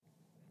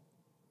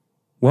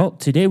Well,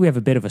 today we have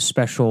a bit of a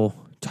special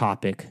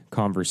topic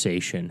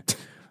conversation,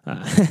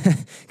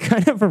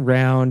 kind of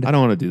around. I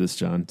don't want to do this,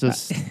 John.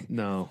 Just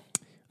no.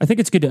 I think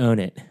it's good to own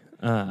it.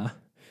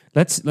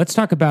 Let's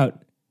talk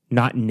about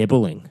not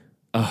nibbling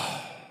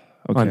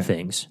on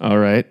things. All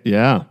right.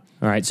 Yeah.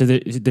 All right. So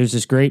there's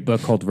this great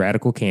book called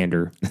Radical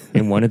Candor,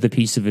 and one of the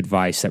pieces of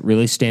advice that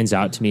really stands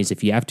out to me is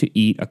if you have to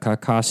eat a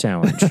caca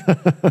sandwich,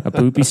 a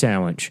poopy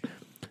sandwich,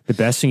 the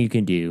best thing you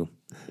can do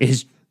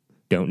is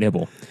don't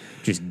nibble.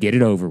 Just get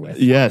it over with.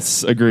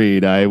 Yes,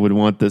 agreed. I would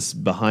want this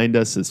behind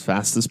us as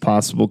fast as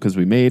possible because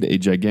we made a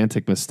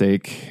gigantic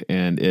mistake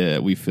and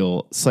we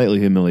feel slightly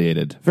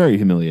humiliated, very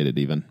humiliated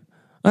even.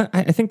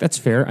 I think that's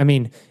fair. I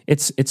mean,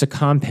 it's a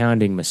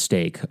compounding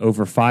mistake.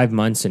 Over 5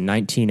 months and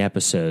 19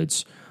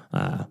 episodes,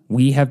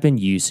 we have been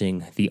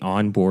using the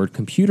onboard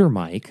computer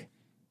mic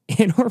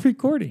in our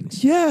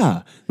recordings.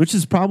 Yeah, which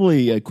is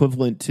probably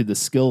equivalent to the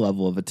skill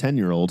level of a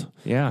 10-year-old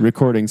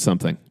recording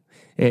something.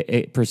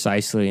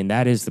 Precisely, and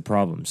that is the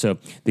problem. So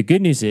the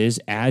good news is,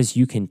 as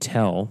you can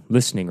tell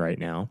listening right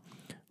now,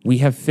 we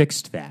have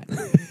fixed that.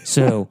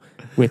 So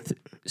with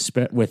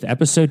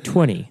episode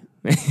 20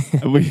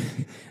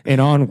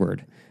 and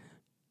onward,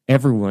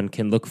 everyone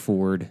can look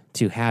forward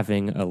to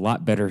having a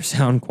lot better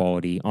sound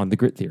quality on the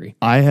Grit Theory.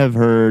 I have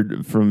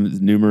heard from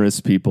numerous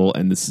people,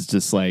 and this is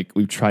just like,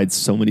 we've tried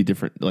so many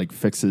different like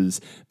fixes.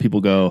 People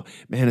go,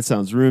 man, it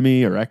sounds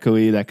roomy or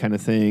echoey, that kind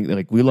of thing. They're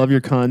like, we love your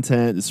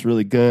content. It's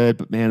really good,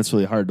 but man, it's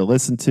really hard to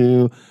listen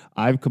to.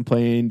 I've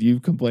complained.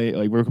 You've complained.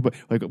 Like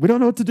we don't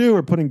know what to do.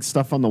 We're putting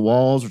stuff on the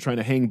walls. We're trying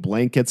to hang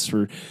blankets.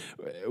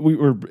 We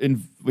were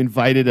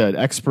invited an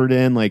expert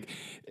in. Like,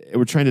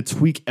 we're trying to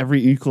tweak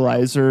every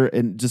equalizer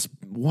and just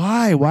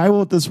why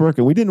won't this work?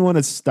 And we didn't want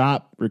to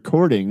stop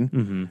recording.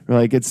 Mm-hmm. We're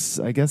like,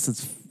 I guess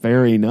it's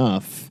fair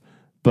enough,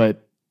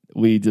 but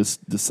we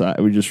just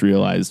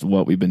realized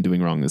what we've been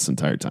doing wrong this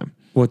entire time.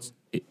 Well,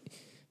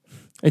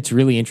 it's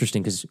really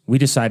interesting because we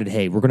decided,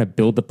 hey, we're going to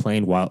build the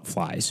plane while it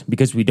flies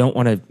because we don't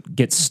want to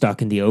get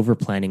stuck in the over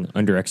planning,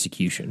 under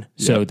execution.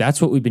 So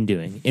that's what we've been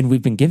doing, and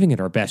we've been giving it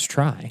our best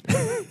try.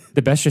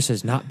 The best just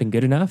has not been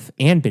good enough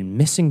and been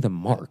missing the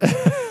mark.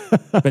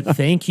 But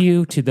thank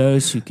you to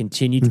those who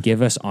continue to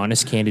give us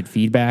honest, candid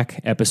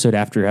feedback episode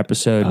after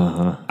episode.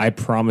 I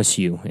promise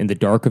you, in the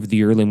dark of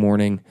the early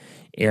morning,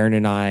 Aaron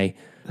and I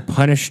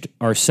punished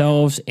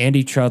ourselves and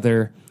each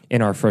other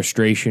in our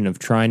frustration of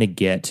trying to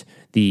get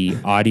the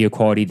audio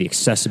quality, the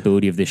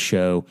accessibility of this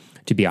show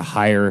to be a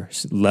higher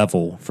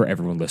level for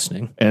everyone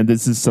listening. And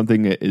this is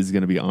something that is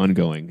going to be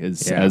ongoing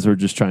as we're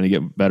just trying to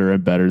get better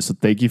and better. So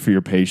thank you for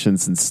your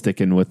patience and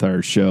sticking with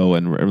our show.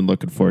 And we're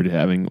looking forward to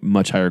having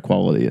much higher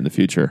quality in the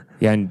future.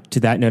 Yeah. And to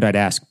that note, I'd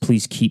ask,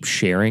 please keep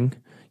sharing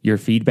your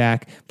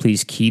feedback.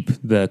 Please keep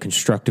the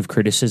constructive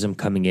criticism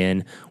coming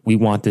in. We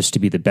want this to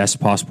be the best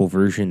possible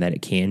version that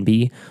it can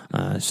be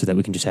so that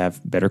we can just have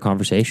better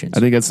conversations. I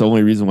think that's the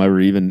only reason why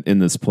we're even in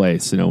this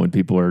place, when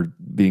people are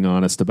being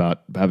honest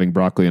about having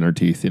broccoli in our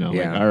teeth,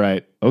 like, all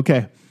right,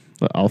 okay,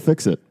 I'll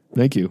fix it.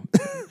 Thank you.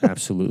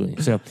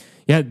 Absolutely. So,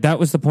 that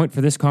was the point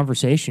for this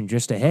conversation,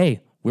 just to,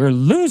 hey, we're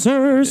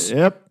losers.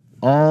 Yep,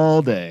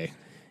 all day.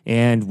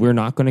 And we're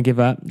not going to give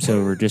up,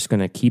 so we're just going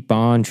to keep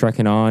on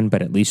trucking on,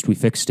 but at least we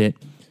fixed it.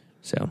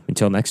 So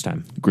until next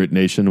time. Grit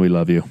Nation, we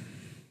love you.